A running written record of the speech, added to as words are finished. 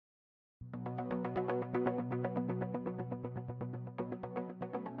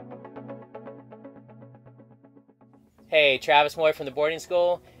Hey, Travis Moye from the boarding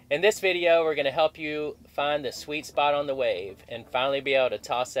school. In this video, we're going to help you find the sweet spot on the wave and finally be able to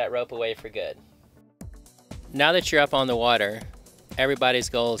toss that rope away for good. Now that you're up on the water, everybody's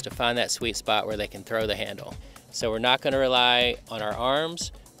goal is to find that sweet spot where they can throw the handle. So we're not going to rely on our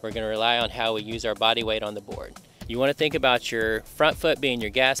arms, we're going to rely on how we use our body weight on the board. You want to think about your front foot being your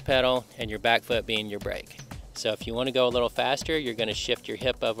gas pedal and your back foot being your brake. So if you want to go a little faster, you're going to shift your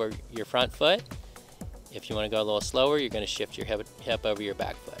hip over your front foot. If you want to go a little slower, you're going to shift your hip over your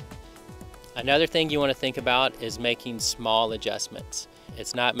back foot. Another thing you want to think about is making small adjustments.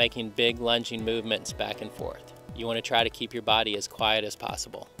 It's not making big lunging movements back and forth. You want to try to keep your body as quiet as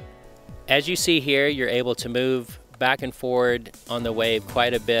possible. As you see here, you're able to move back and forward on the wave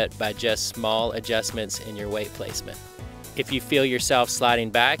quite a bit by just small adjustments in your weight placement. If you feel yourself sliding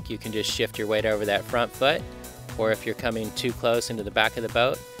back, you can just shift your weight over that front foot, or if you're coming too close into the back of the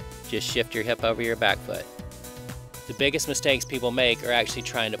boat, just shift your hip over your back foot. The biggest mistakes people make are actually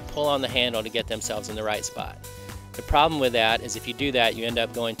trying to pull on the handle to get themselves in the right spot. The problem with that is if you do that, you end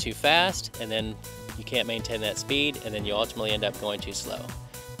up going too fast, and then you can't maintain that speed, and then you ultimately end up going too slow.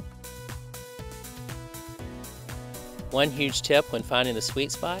 One huge tip when finding the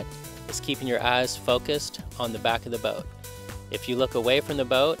sweet spot is keeping your eyes focused on the back of the boat. If you look away from the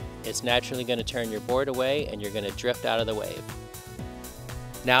boat, it's naturally going to turn your board away and you're going to drift out of the wave.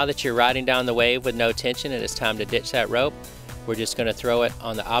 Now that you're riding down the wave with no tension and it's time to ditch that rope, we're just going to throw it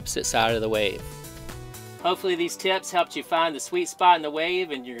on the opposite side of the wave. Hopefully these tips helped you find the sweet spot in the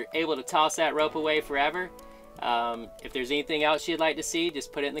wave and you're able to toss that rope away forever. If there's anything else you'd like to see,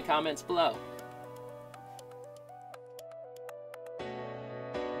 just put it in the comments below.